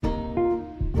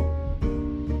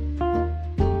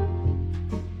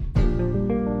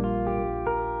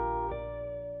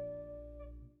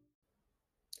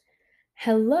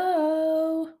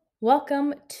Hello.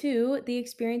 Welcome to the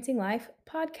Experiencing Life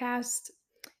podcast.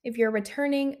 If you're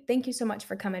returning, thank you so much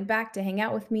for coming back to hang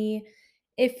out with me.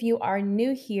 If you are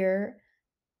new here,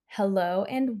 hello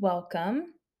and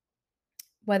welcome.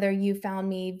 Whether you found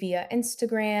me via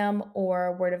Instagram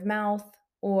or word of mouth,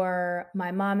 or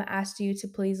my mom asked you to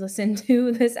please listen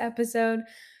to this episode,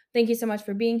 thank you so much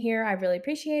for being here. I really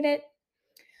appreciate it.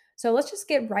 So let's just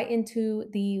get right into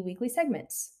the weekly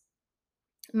segments.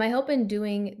 My hope in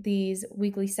doing these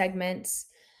weekly segments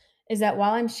is that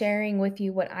while I'm sharing with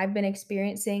you what I've been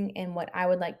experiencing and what I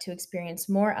would like to experience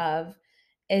more of,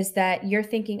 is that you're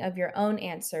thinking of your own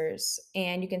answers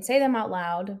and you can say them out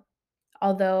loud.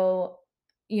 Although,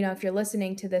 if you're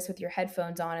listening to this with your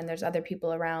headphones on and there's other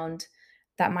people around,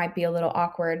 that might be a little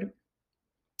awkward.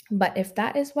 But if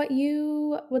that is what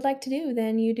you would like to do,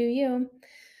 then you do you.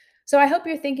 So I hope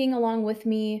you're thinking along with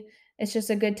me. It's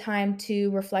just a good time to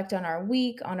reflect on our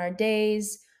week, on our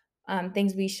days,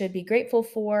 things we should be grateful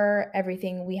for,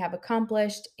 everything we have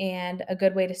accomplished, and a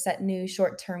good way to set new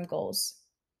short term goals.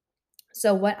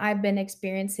 So, what I've been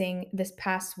experiencing this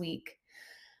past week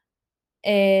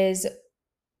is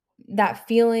that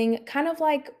feeling kind of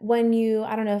like when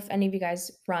I don't know if any of you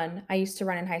guys run. I used to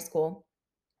run in high school,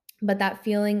 but that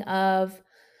feeling of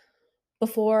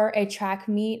before a track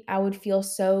meet, I would feel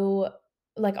so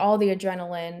like all the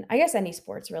adrenaline, I guess any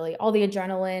sports really, all the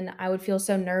adrenaline, I would feel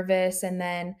so nervous, and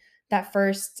then that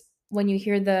first when you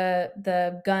hear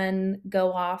the gun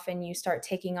go off and you start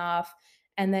taking off,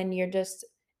 and then you're just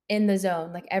in the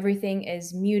zone, like everything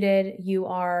is muted, you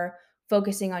are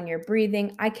focusing on your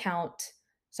breathing.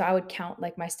 So I would count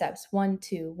like my steps, 1,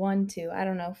 2, 1, 2. I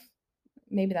don't know if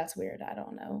maybe that's weird, I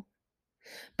don't know.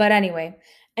 But anyway,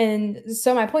 and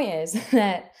so my point is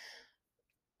that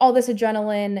all this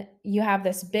adrenaline, you have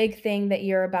this big thing that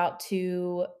you're about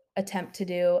to attempt to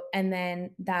do, and then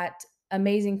that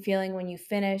amazing feeling when you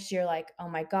finish, you're like, "Oh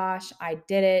my gosh, I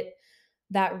did it."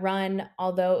 That run,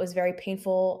 although it was very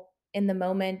painful in the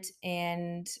moment,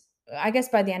 and I guess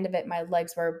by the end of it, my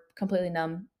legs were completely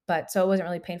numb, but so it wasn't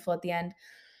really painful at the end.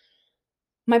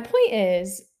 My point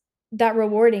is that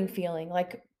rewarding feeling,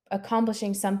 like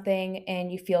accomplishing something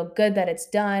and you feel good that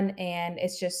it's done, and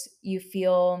it's just you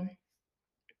feel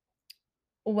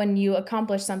when you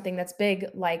accomplish something that's big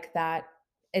like that,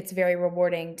 it's very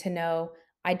rewarding to know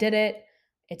I did it,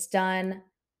 it's done,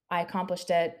 I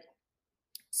accomplished it.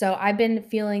 So I've been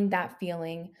feeling that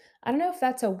feeling. I don't know if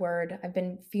that's a word. I've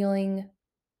been feeling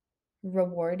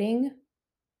rewarding.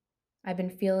 I've been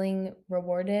feeling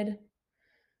rewarded.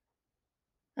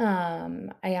 I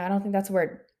don't think that's a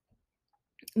word.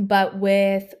 But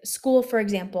with school, for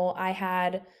example, I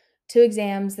had 2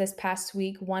 exams this past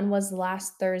week. One was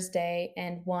last Thursday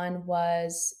and one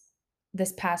was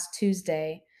this past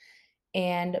Tuesday,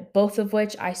 and both of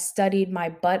which I studied my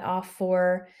butt off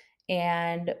for,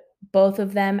 and both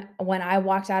of them, when I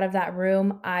walked out of that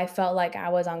room, I felt like I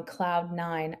was on cloud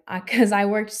 9, because I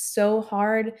worked so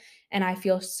hard and I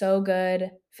feel so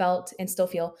good felt and still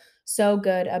feel so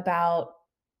good about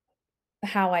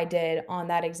how I did on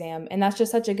that exam, and that's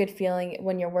just such a good feeling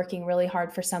when you're working really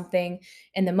hard for something.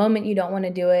 In the moment, you don't wanna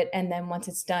do it, and then once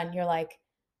it's done, you're like,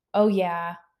 "Oh,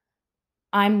 yeah,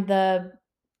 I'm the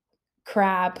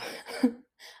crap.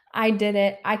 I did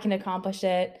it. I can accomplish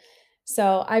it."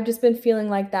 So, I've just been feeling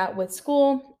like that with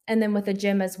school and then with the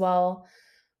gym as well.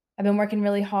 I've been working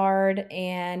really hard,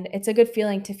 and it's a good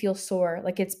feeling to feel sore.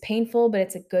 Like, it's painful, but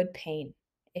it's a good pain.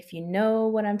 If you know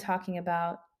what I'm talking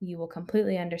about, you will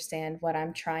completely understand what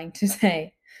I'm trying to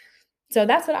say. So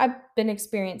that's what I've been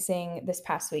experiencing this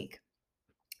past week.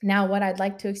 Now, what I'd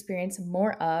like to experience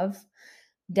more of,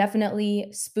 definitely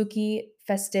spooky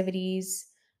festivities.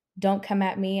 Don't come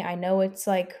at me. I know it's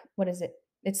like, what is it?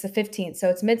 It's the 15th, so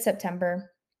it's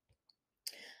mid-September.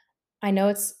 I know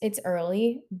it's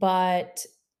early, but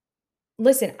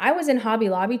listen, I was in Hobby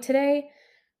Lobby today.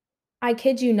 I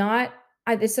kid you not.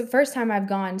 It's the first time I've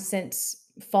gone since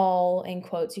fall, in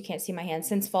quotes. You can't see my hand,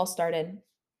 since fall started.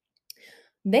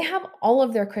 They have all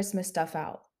of their Christmas stuff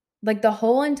out. Like, the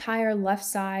whole entire left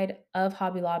side of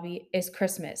Hobby Lobby is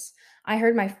Christmas. I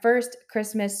heard my first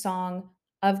Christmas song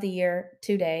of the year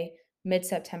today,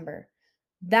 mid-September.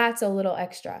 That's a little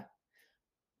extra.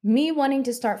 Me wanting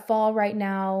to start fall right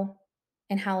now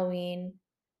and Halloween,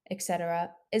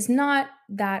 etcetera, is not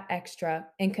that extra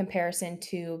in comparison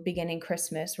to beginning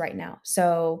Christmas right now.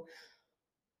 So,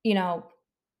 you know,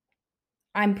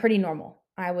 I'm pretty normal.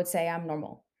 I would say I'm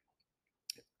normal.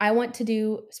 I want to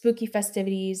do spooky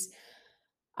festivities.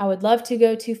 I would love to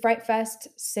go to Fright Fest,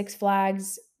 Six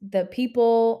Flags. The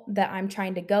people that I'm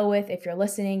trying to go with, if you're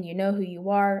listening, you know who you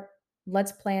are.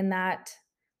 Let's plan that.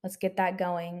 Let's get that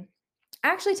going. I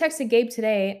actually texted Gabe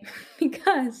today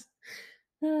because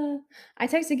uh, I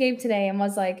texted Gabe today and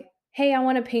was like, "Hey, I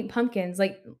want to paint pumpkins.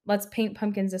 Like, let's paint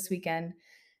pumpkins this weekend."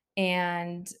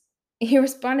 And he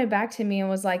responded back to me and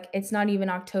was like, "It's not even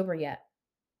October yet."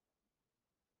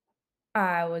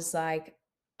 I was like,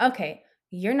 "Okay,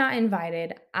 you're not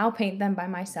invited. I'll paint them by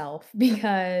myself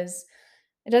because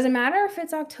it doesn't matter if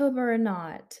it's October or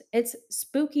not. It's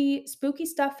spooky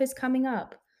stuff is coming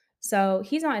up." So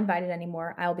he's not invited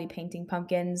anymore. I'll be painting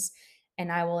pumpkins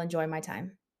and I will enjoy my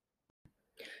time.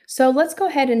 So let's go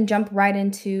ahead and jump right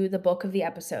into the bulk of the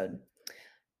episode.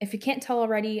 If you can't tell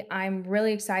already, I'm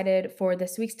really excited for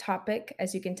this week's topic,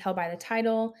 as you can tell by the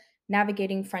title,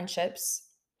 Navigating Friendships.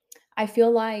 I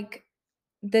feel like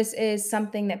this is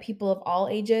something that people of all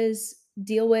ages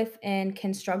deal with and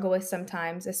can struggle with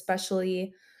sometimes,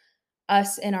 especially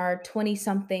us in our 20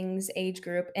 somethings age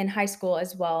group in high school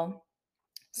as well.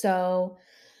 So,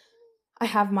 I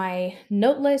have my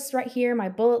note list right here, my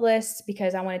bullet list,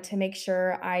 because I wanted to make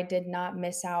sure I did not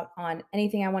miss out on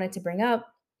anything I wanted to bring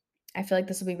up. I feel like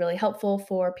this will be really helpful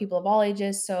for people of all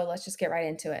ages. So, let's just get right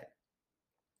into it.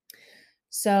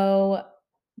 So,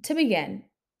 to begin,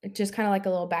 just kind of like a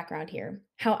little background here,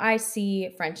 how I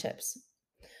see friendships.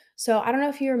 So I don't know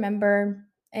if you remember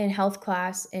in health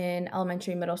class in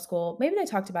elementary, middle school. Maybe they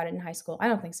talked about it in high school. I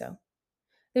don't think so.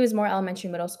 It was more elementary,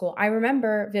 middle school. I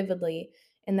remember vividly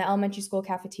in the elementary school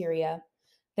cafeteria,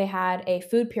 they had a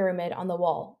food pyramid on the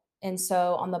wall. And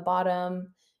so on the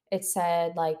bottom, it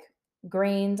said like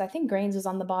grains. I think grains is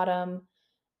on the bottom.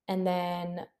 And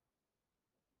then,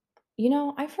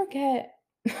 I forget.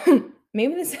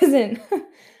 Maybe this isn't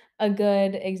a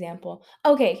good example.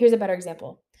 Okay, here's a better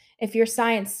example. If you're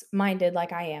science minded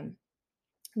like I am,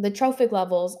 the trophic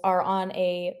levels are on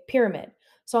a pyramid.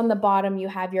 So on the bottom, you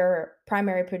have your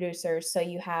primary producers. So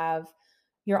you have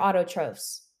your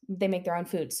autotrophs. They make their own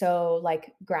food. So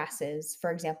like grasses,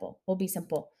 for example, will be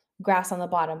simple. Grass on the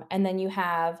bottom. And then you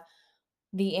have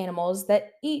the animals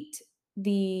that eat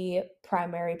the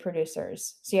primary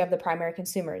producers. So you have the primary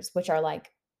consumers, which are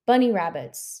like bunny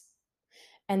rabbits.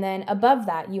 And then above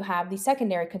that, you have the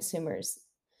secondary consumers,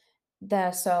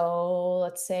 so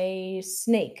let's say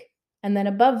snake. And then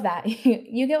above that,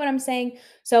 you get what I'm saying?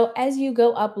 So as you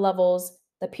go up levels,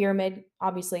 the pyramid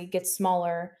obviously gets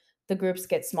smaller, the groups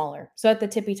get smaller. So at the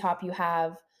tippy top you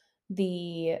have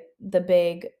the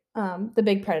big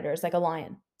predators like a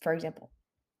lion, for example.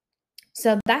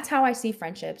 So that's how I see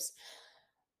friendships.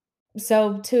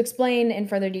 So to explain in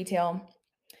further detail,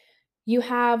 you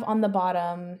have on the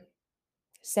bottom,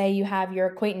 say you have your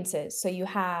acquaintances. So you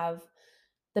have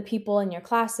the people in your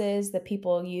classes, the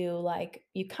people you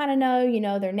kind of know, you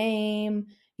know their name.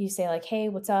 You say like, "Hey,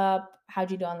 what's up?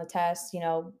 How'd you do on the test?" You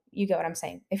get what I'm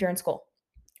saying. If you're in school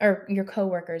or your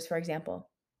coworkers, for example.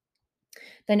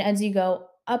 Then as you go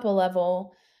up a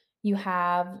level, you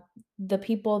have the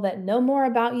people that know more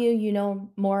about you, you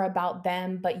know more about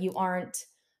them, but you aren't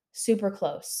super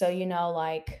close. So,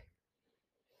 like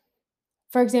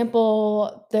for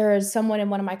example, there is someone in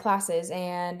one of my classes,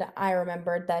 and I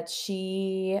remembered that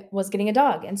she was getting a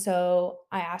dog. And so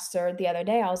I asked her the other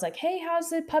day, I was like, "Hey, how's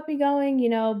the puppy going?"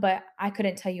 But I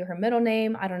couldn't tell you her middle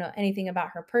name. I don't know anything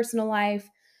about her personal life,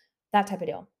 that type of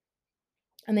deal.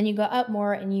 And then you go up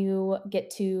more and you get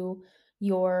to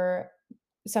your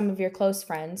some of your close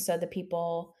friends, so the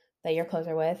people that you're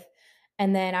closer with.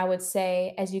 And then I would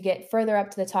say as you get further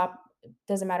up to the top,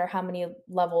 doesn't matter how many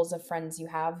levels of friends you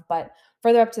have, but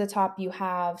further up to the top you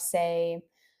have say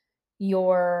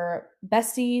your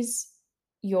besties,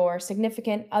 your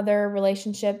significant other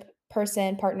relationship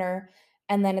person, partner,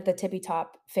 and then at the tippy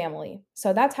top, family.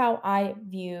 So that's how I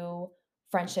view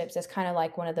friendships as kind of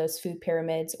like one of those food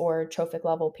pyramids or trophic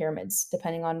level pyramids,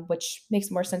 depending on which makes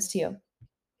more sense to you.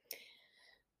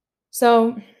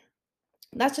 So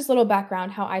that's just a little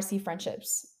background how I see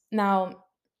friendships. Now,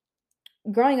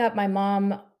 growing up, my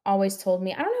mom always told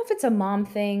me, I don't know if it's a mom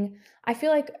thing. I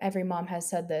feel like every mom has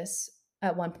said this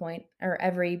at one point, or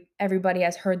everybody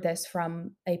has heard this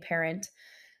from a parent,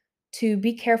 to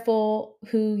be careful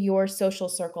who your social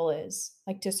circle is.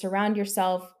 Like to surround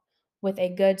yourself with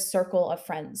a good circle of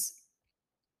friends.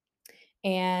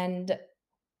 And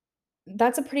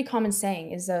that's a pretty common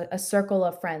saying, is a circle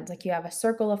of friends. Like you have a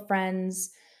circle of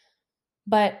friends,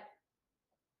 but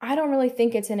I don't really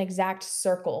think it's an exact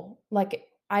circle. Like,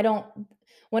 I don't,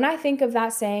 when I think of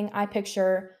that saying, I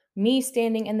picture me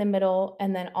standing in the middle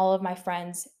and then all of my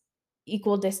friends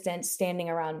equal distance standing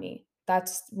around me.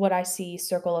 That's what I see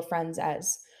circle of friends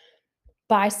as.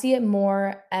 But I see it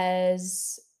more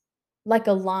as like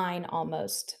a line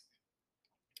almost.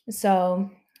 So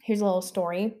here's a little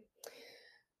story.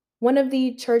 One of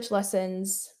the church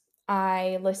lessons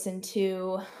I listened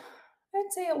to,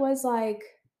 I'd say it was like,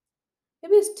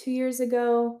 maybe it was 2 years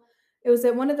ago. It was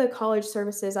at one of the college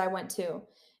services I went to,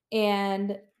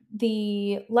 and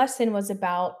the lesson was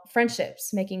about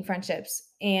friendships, making friendships,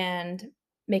 and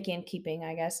making and keeping,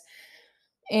 I guess.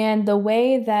 And the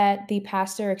way that the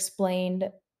pastor explained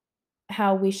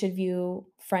how we should view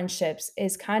friendships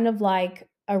is kind of like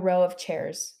a row of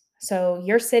chairs. So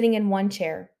you're sitting in one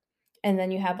chair, and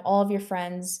then you have all of your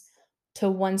friends to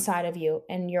one side of you,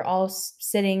 and you're all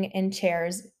sitting in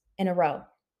chairs in a row.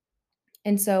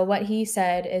 And so what he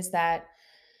said is that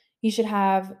you should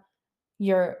have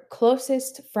your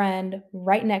closest friend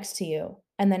right next to you.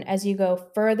 And then as you go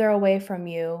further away from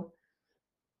you,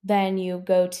 then you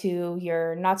go to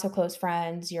your not so close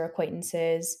friends, your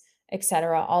acquaintances,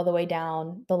 etc., all the way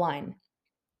down the line.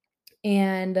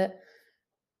 And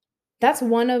that's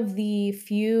one of the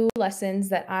few lessons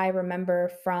that I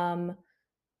remember from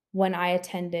when I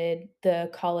attended the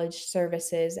college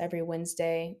services every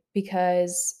Wednesday,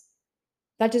 because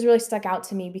that just really stuck out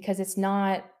to me, because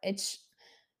it's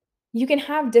you can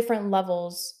have different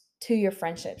levels to your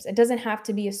friendships. It doesn't have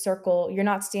to be a circle. You're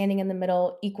not standing in the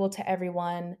middle equal to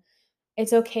everyone.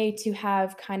 It's okay to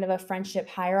have kind of a friendship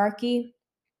hierarchy,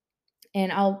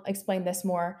 and I'll explain this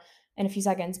more in a few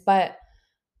seconds, but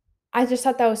I just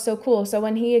thought that was so cool. So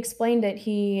when he explained it,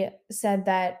 he said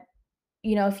that,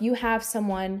 if you have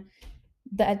someone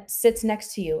that sits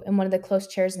next to you in one of the close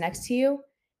chairs next to you,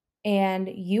 and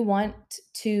you want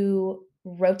to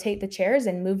rotate the chairs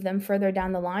and move them further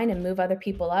down the line and move other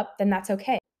people up, then that's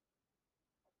okay.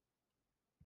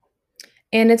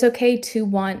 And it's okay to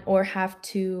want or have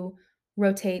to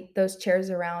rotate those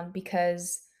chairs around,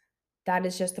 because that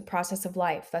is just the process of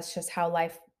life. That's just how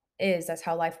life is. That's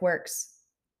how life works.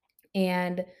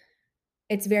 And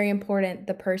it's very important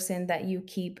the person that you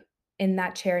keep in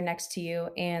that chair next to you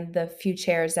and the few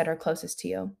chairs that are closest to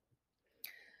you.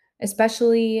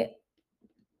 Especially,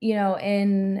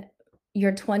 in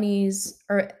your 20s,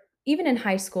 or even in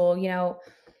high school,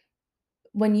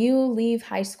 when you leave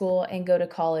high school and go to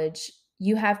college,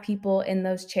 you have people in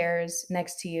those chairs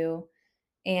next to you.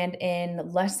 And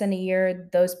in less than a year,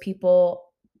 those people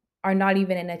are not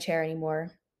even in a chair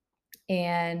anymore.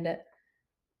 And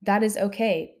that is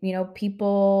okay.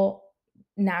 People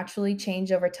naturally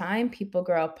change over time, people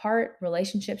grow apart,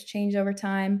 relationships change over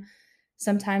time.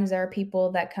 Sometimes there are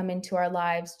people that come into our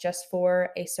lives just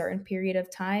for a certain period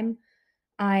of time.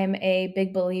 I'm a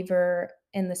big believer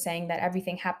in the saying that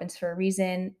everything happens for a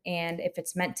reason, and if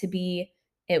it's meant to be,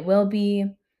 it will be.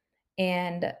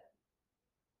 And,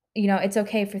 it's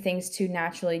okay for things to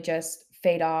naturally just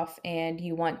fade off, and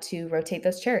you want to rotate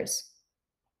those chairs.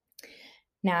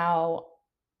 Now,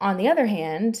 on the other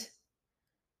hand,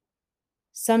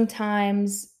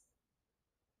 sometimes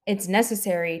it's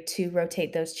necessary to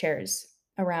rotate those chairs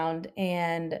around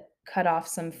and cut off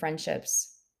some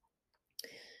friendships.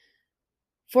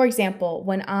 For example,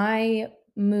 when I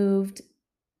moved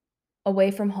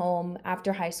away from home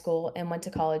after high school and went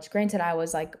to college, granted, I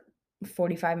was like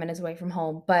 45 minutes away from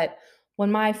home, but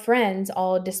when my friends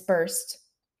all dispersed,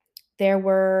 there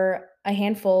were a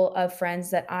handful of friends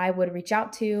that I would reach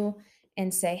out to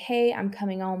and say, "Hey, I'm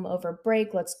coming home over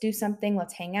break. Let's do something.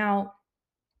 Let's hang out."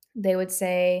 They would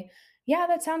say, "Yeah,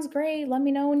 that sounds great. Let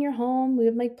me know when you're home. We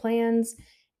would make plans."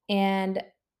 And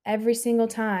every single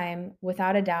time,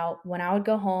 without a doubt, when I would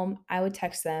go home, I would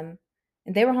text them,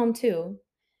 and they were home too,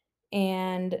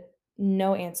 and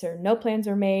no answer. No plans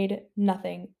were made,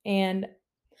 nothing. And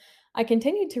I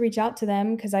continued to reach out to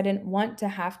them because I didn't want to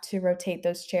have to rotate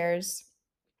those chairs.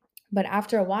 But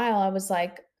after a while, I was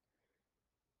like,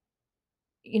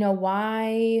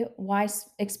 why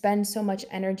expend so much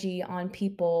energy on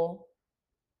people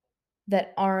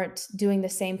that aren't doing the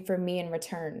same for me in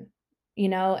return?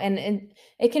 And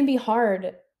it can be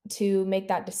hard to make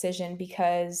that decision,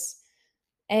 because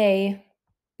A,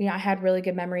 I had really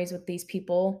good memories with these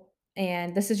people,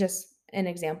 and this is just an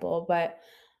example, but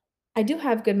I do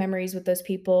have good memories with those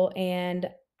people, and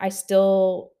I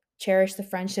still cherish the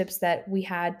friendships that we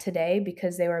had today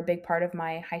because they were a big part of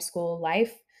my high school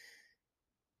life.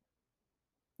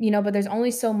 But there's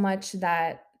only so much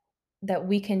that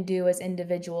we can do as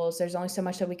individuals. There's only so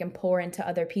much that we can pour into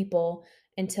other people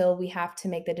until we have to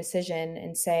make the decision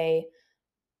and say,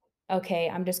 "Okay,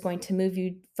 I'm just going to move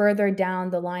you further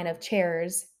down the line of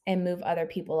chairs and move other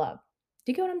people up."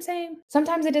 Do you get what I'm saying?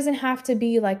 Sometimes it doesn't have to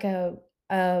be like a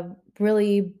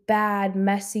really bad,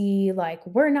 messy, like,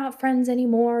 "We're not friends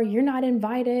anymore, you're not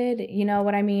invited." You know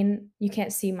what I mean? You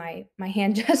can't see my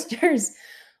hand gestures,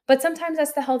 but sometimes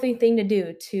that's the healthy thing to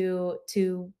do,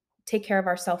 to take care of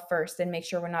ourselves first and make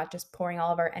sure we're not just pouring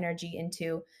all of our energy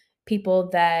into people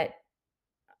that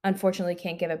unfortunately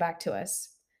can't give it back to us.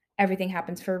 Everything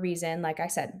happens for a reason, like I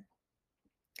said.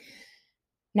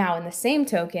 Now, in the same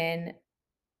token,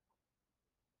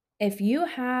 if you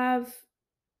have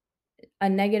a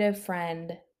negative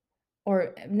friend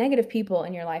or negative people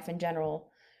in your life in general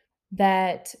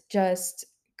that just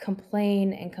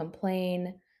complain and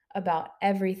complain about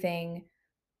everything,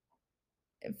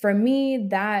 for me,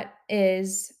 that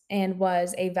is and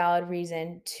was a valid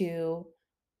reason to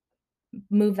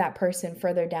move that person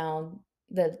further down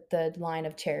the line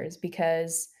of chairs,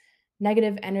 because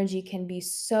negative energy can be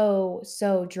so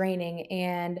draining.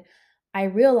 And I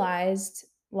realized,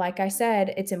 like I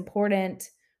said, it's important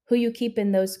who you keep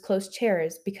in those close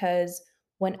chairs, because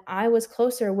when I was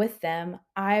closer with them,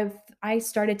 I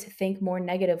started to think more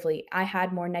negatively. I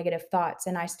had more negative thoughts,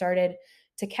 and I started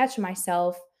to catch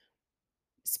myself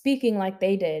speaking like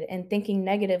they did and thinking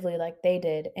negatively like they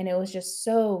did, and it was just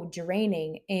so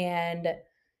draining. And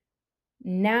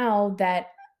now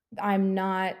that I'm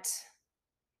not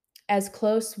as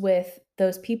close with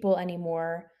those people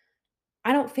anymore,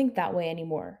 I don't think that way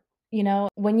anymore.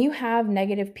 When you have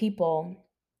negative people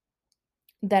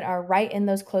that are right in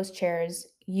those close chairs,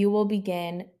 you will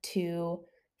begin to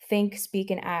think,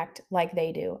 speak, and act like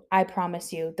they do. I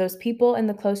promise you. Those people in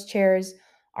the close chairs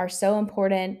are so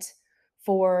important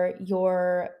for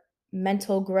your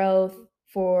mental growth,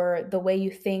 for the way you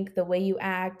think, the way you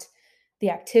act, the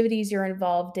activities you're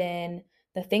involved in,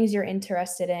 the things you're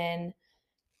interested in.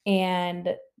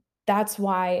 And that's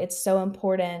why it's so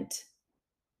important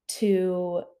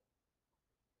to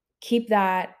keep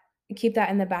that keep that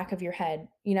in the back of your head.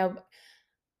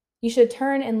 You should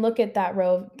turn and look at the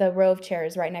row of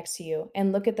chairs right next to you,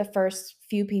 and look at the first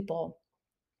few people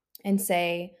and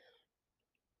say,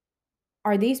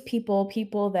 are these people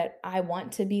people that I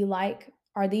want to be like?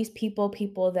 Are these people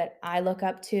people that I look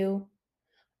up to?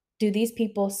 Do these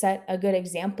people set a good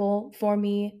example for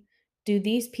me? Do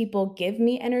these people give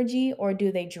me energy, or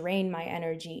do they drain my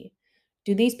energy?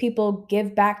 Do these people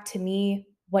give back to me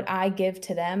what I give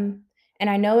to them? And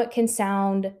I know it can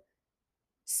sound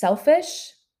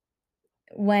selfish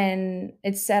when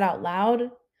it's said out loud,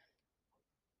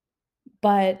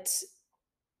 but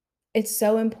it's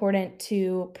so important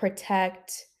to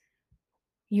protect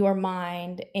your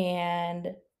mind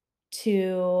and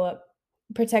to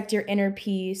protect your inner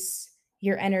peace,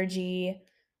 your energy,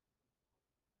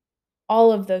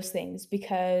 all of those things,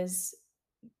 because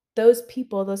those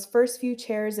people, those first few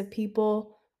chairs of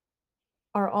people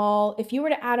are all, if you were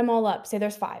to add them all up, say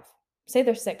there's five, say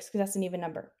there's six, because that's an even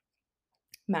number,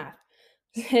 math.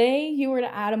 Say you were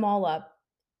to add them all up,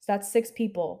 so that's six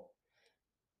people.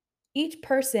 Each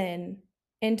person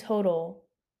in total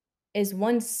is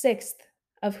 1/6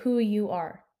 of who you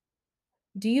are.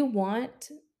 Do you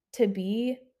want to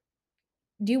be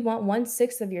do you want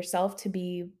 1/6 of yourself to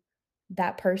be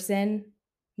that person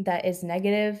that is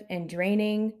negative and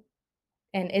draining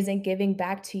and isn't giving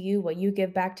back to you what you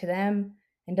give back to them,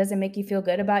 and doesn't make you feel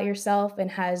good about yourself,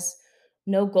 and has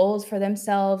no goals for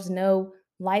themselves, no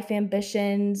life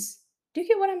ambitions? Do you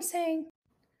get what I'm saying?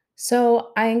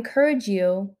 So, I encourage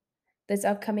you this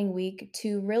upcoming week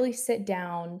to really sit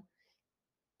down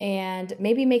and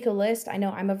maybe make a list. I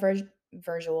know I'm a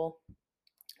visual.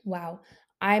 Wow.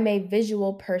 I'm a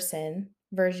visual person.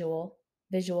 Visual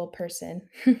person.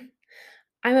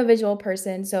 I'm a visual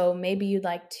person, so maybe you'd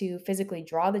like to physically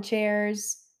draw the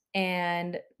chairs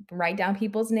and write down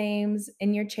people's names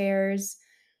in your chairs.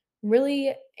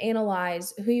 Really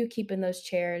analyze who you keep in those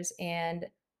chairs and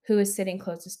who is sitting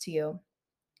closest to you.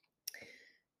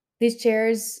 These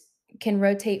chairs can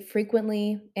rotate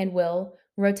frequently and will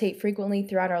rotate frequently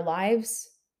throughout our lives.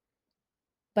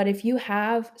 But if you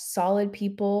have solid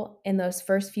people in those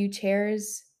first few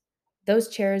chairs, those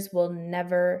chairs will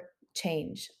never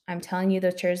change. I'm telling you,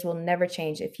 those chairs will never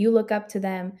change. If you look up to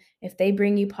them, if they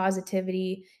bring you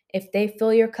positivity, if they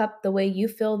fill your cup the way you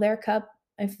fill their cup,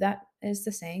 if that is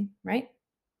the saying, right?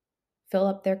 Fill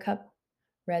up their cup,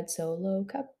 red solo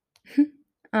cup.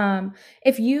 um,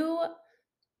 if you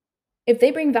if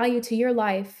they bring value to your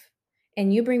life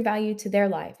and you bring value to their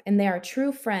life, and they are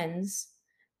true friends,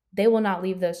 they will not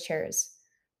leave those chairs.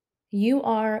 You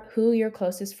are who your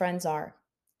closest friends are.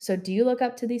 So, do you look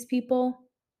up to these people?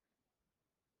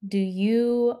 Do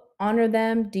you honor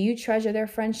them? Do you treasure their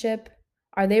friendship?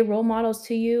 Are they role models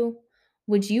to you?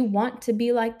 Would you want to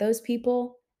be like those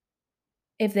people?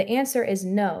 If the answer is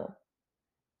no,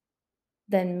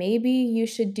 then maybe you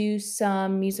should do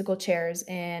some musical chairs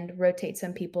and rotate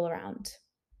some people around.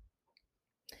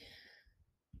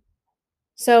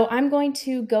 So, I'm going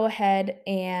to go ahead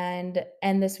and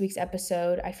end this week's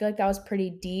episode. I feel like that was pretty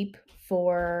deep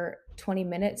for 20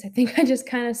 minutes. I think I just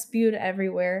kind of spewed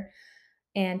everywhere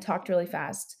and talked really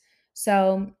fast.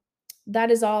 So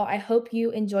that is all. I hope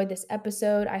you enjoyed this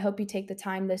episode. I hope you take the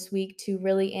time this week to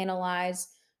really analyze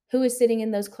who is sitting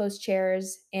in those closed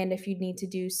chairs and if you need to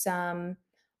do some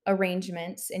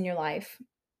arrangements in your life.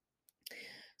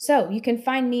 So you can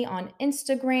find me on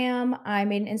Instagram. I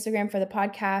made an Instagram for the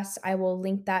podcast. I will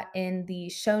link that in the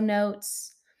show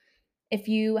notes. If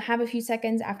you have a few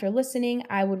seconds after listening,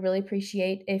 I would really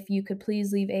appreciate if you could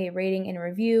please leave a rating and a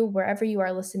review wherever you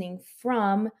are listening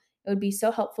from. It would be so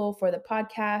helpful for the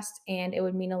podcast and it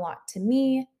would mean a lot to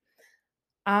me.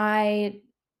 I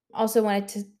also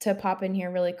wanted to pop in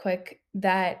here really quick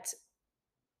that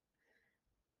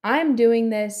I'm doing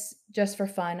this just for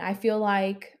fun. I feel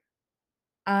like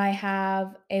I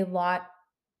have a lot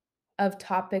of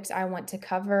topics I want to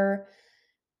cover,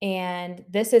 and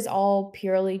this is all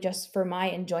purely just for my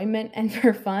enjoyment and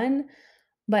for fun.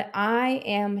 But I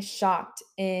am shocked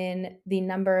in the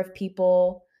number of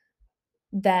people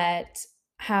that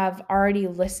have already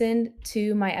listened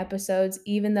to my episodes,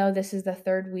 even though this is the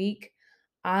third week.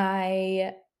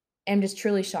 I am just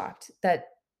truly shocked that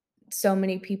so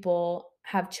many people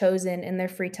have chosen in their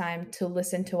free time to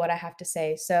listen to what I have to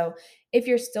say. So, if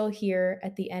you're still here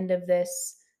at the end of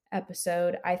this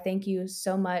episode, I thank you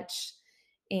so much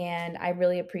and I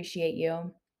really appreciate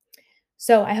you.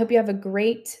 So, I hope you have a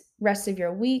great rest of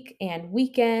your week and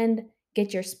weekend.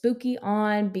 Get your spooky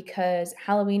on because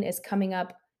Halloween is coming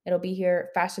up. It'll be here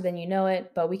faster than you know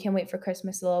it, but we can wait for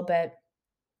Christmas a little bit.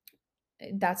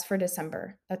 That's for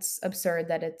December. That's absurd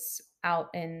that it's out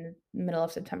in the middle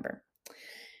of September.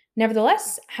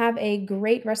 Nevertheless, have a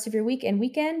great rest of your week and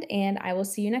weekend, and I will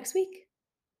see you next week.